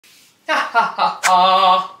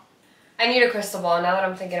I need a crystal ball now that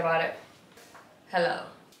I'm thinking about it. Hello.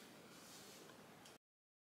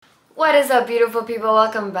 What is up, beautiful people?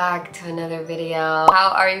 Welcome back to another video.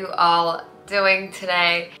 How are you all doing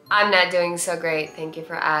today? I'm not doing so great, thank you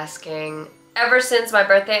for asking. Ever since my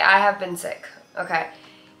birthday, I have been sick. Okay,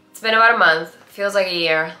 it's been about a month. Feels like a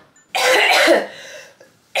year.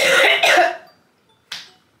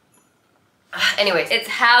 Anyways, it's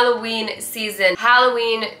Halloween season.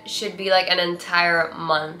 Halloween should be like an entire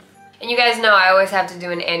month. And you guys know I always have to do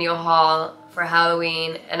an annual haul for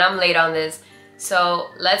Halloween, and I'm late on this. So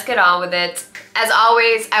let's get on with it. As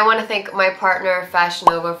always, I want to thank my partner Fashion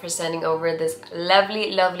Nova for sending over this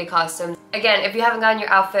lovely, lovely costume. Again, if you haven't gotten your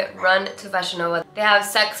outfit, run to Fashion Nova. They have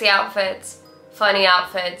sexy outfits, funny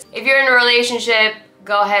outfits. If you're in a relationship,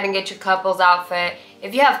 go ahead and get your couple's outfit.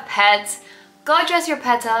 If you have pets, go dress your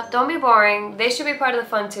pets up. Don't be boring. They should be part of the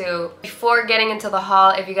fun too. Before getting into the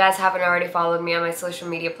haul, if you guys haven't already followed me on my social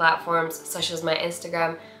media platforms, such as my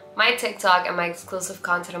Instagram, my TikTok, and my exclusive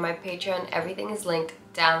content on my Patreon, everything is linked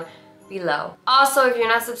down below. Also, if you're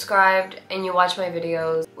not subscribed and you watch my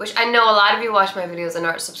videos, which I know a lot of you watch my videos and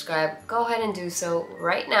aren't subscribed, go ahead and do so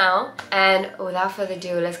right now. And without further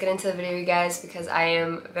ado, let's get into the video, you guys, because I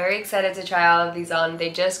am very excited to try all of these on. They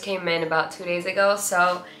just came in about 2 days ago,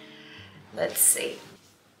 so let's see.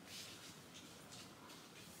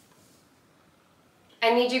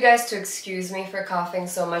 I need you guys to excuse me for coughing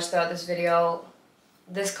so much throughout this video.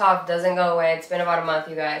 This cough doesn't go away. It's been about a month,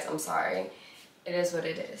 you guys. I'm sorry. It is what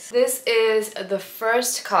it is. This is the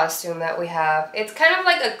first costume that we have. It's kind of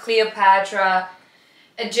like a Cleopatra,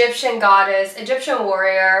 Egyptian goddess, Egyptian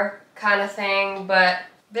warrior kind of thing, but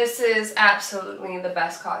this is absolutely the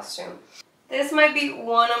best costume. This might be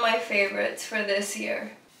one of my favorites for this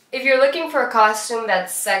year. If you're looking for a costume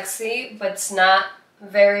that's sexy but it's not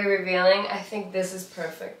very revealing, I think this is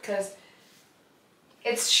perfect because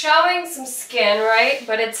it's showing some skin, right?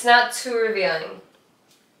 But it's not too revealing.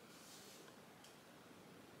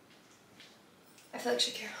 I feel like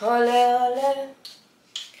Shakira. Ole, ole.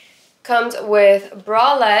 Comes with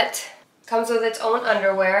bralette. Comes with its own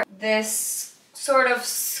underwear. This sort of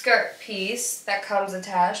skirt piece that comes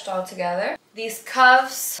attached all together. These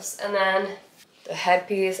cuffs, and then the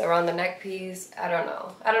headpiece around the neck piece. I don't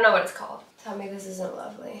know. I don't know what it's called. Tell me this isn't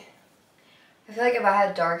lovely. I feel like if I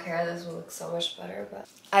had dark hair, this would look so much better, but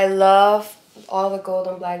I love all the gold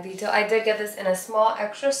and black detail. I did get this in a small,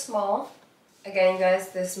 extra small. Again, guys,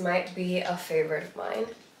 this might be a favorite of mine.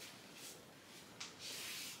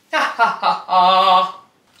 Ha ha ha ha!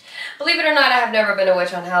 Believe it or not, I have never been a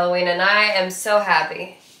witch on Halloween, and I am so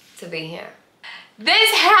happy to be here.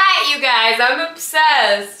 This hat, you guys, I'm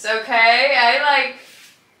obsessed, okay?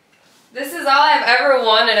 This is all I've ever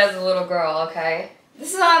wanted as a little girl, okay?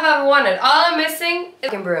 This is all I've ever wanted. All I'm missing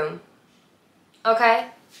is a broom. Okay?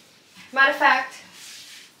 Matter of fact,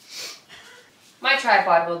 my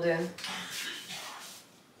tripod will do.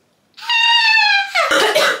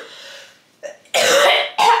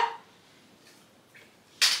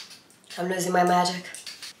 I'm losing my magic.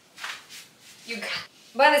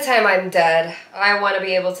 By the time I'm dead, I want to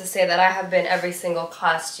be able to say that I have been every single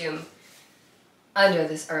costume under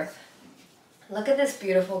this earth. Look at this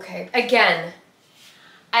beautiful cape. Again,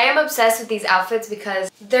 I am obsessed with these outfits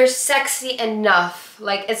because they're sexy enough.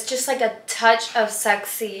 Like, it's just like a touch of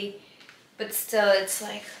sexy, but still it's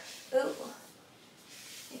like, ooh,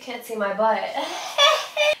 you can't see my butt.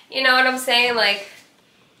 You know what I'm saying? Like,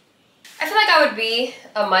 I feel like I would be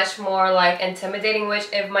a much more like intimidating witch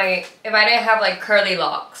if I didn't have like curly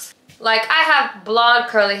locks. Like, I have blonde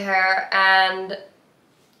curly hair and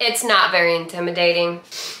it's not very intimidating.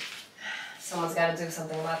 Someone's got to do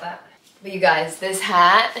something about that. But you guys, this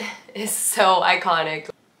hat is so iconic.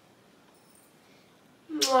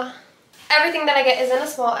 Mwah. Everything that I get is in a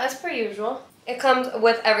small, as per usual. It comes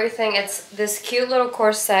with everything. It's this cute little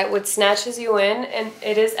corset which snatches you in, and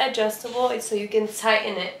it is adjustable so you can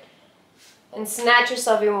tighten it and snatch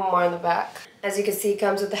yourself even more in the back. As you can see, it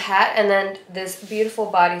comes with the hat and then this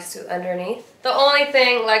beautiful bodysuit underneath. The only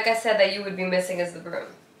thing, like I said, that you would be missing is the broom.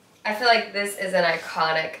 I feel like this is an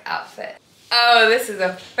iconic outfit. Oh, this is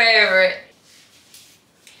a favorite.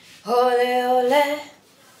 Ole, ole.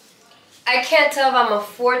 I can't tell if I'm a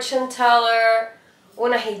fortune teller,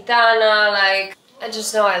 una gitana, like, I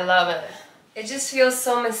just know I love it. It just feels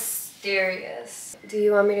so mysterious. Do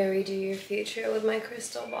you want me to read you your future with my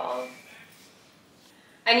crystal ball?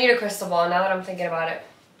 I need a crystal ball now that I'm thinking about it.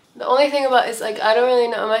 The only thing about it is, like, I don't really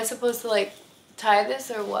know. Am I supposed to, like, tie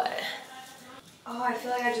this or what? Oh, I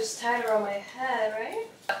feel like I just tied it around my head, right?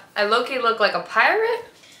 I low-key look like a pirate.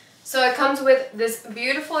 So it comes with this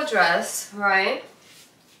beautiful dress, right?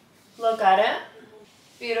 Look at it.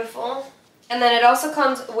 Beautiful. And then it also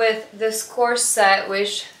comes with this corset,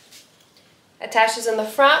 which attaches in the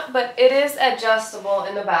front, but it is adjustable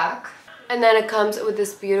in the back. And then it comes with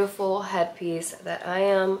this beautiful headpiece that I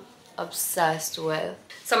am obsessed with.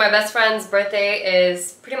 So my best friend's birthday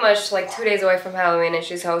is pretty much like 2 days away from Halloween, and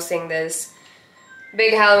she's hosting this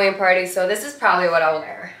big Halloween party, so this is probably what I'll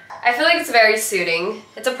wear. I feel like it's very suiting.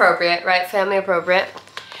 It's appropriate, right? Family appropriate.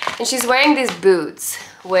 And she's wearing these boots,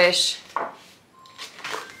 which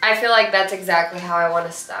I feel like that's exactly how I want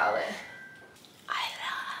to style it. I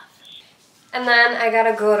love. And then I got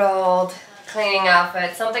a good old cleaning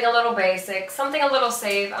outfit. Something a little basic, something a little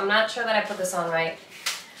safe. I'm not sure that I put this on right.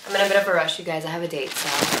 I'm in a bit of a rush, you guys. I have a date,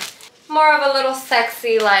 so. More of a little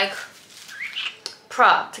sexy, like,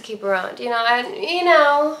 prop to keep around. You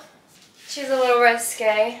know, she's a little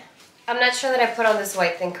risque. I'm not sure that I put on this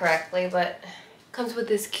white thing correctly, but comes with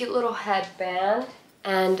this cute little headband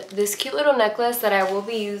and this cute little necklace that I will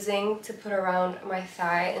be using to put around my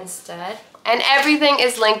thigh instead. And everything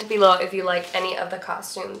is linked below if you like any of the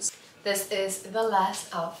costumes. This is the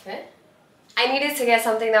last outfit. I needed to get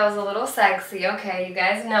something that was a little sexy. Okay, you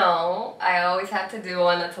guys know I always have to do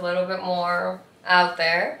one that's a little bit more out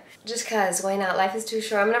there. Just cause, why not? Life is too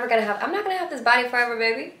short. I'm not gonna have this body forever,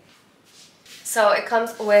 baby. So it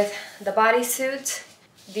comes with the bodysuit,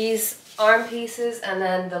 these arm pieces, and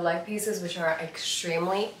then the leg pieces, which are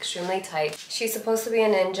extremely, extremely tight. She's supposed to be a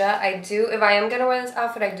ninja. If I am gonna wear this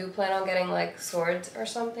outfit, I do plan on getting like swords or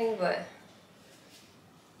something, but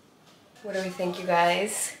what do we think, you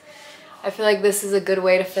guys? I feel like this is a good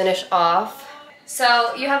way to finish off.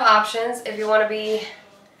 So you have options if you want to be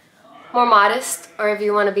more modest, or if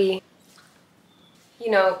you want to be,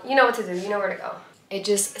 you know what to do, you know where to go. It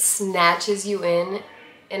just snatches you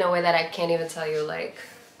in a way that I can't even tell you, like,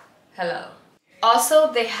 hello.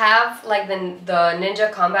 Also, they have like the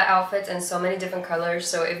ninja combat outfits in so many different colors,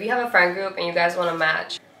 so if you have a friend group and you guys want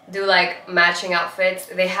to do like matching outfits,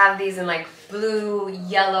 they have these in like blue,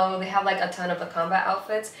 yellow, they have like a ton of the combat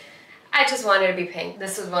outfits. I just wanted to be pink.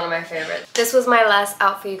 This was one of my favorites. This was my last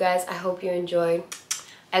outfit, you guys. I hope you enjoyed.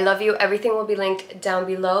 I love you. Everything will be linked down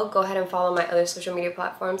below. Go ahead and follow my other social media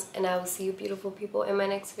platforms, and I will see you beautiful people in my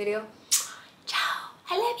next video. Ciao.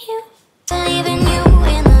 I love you.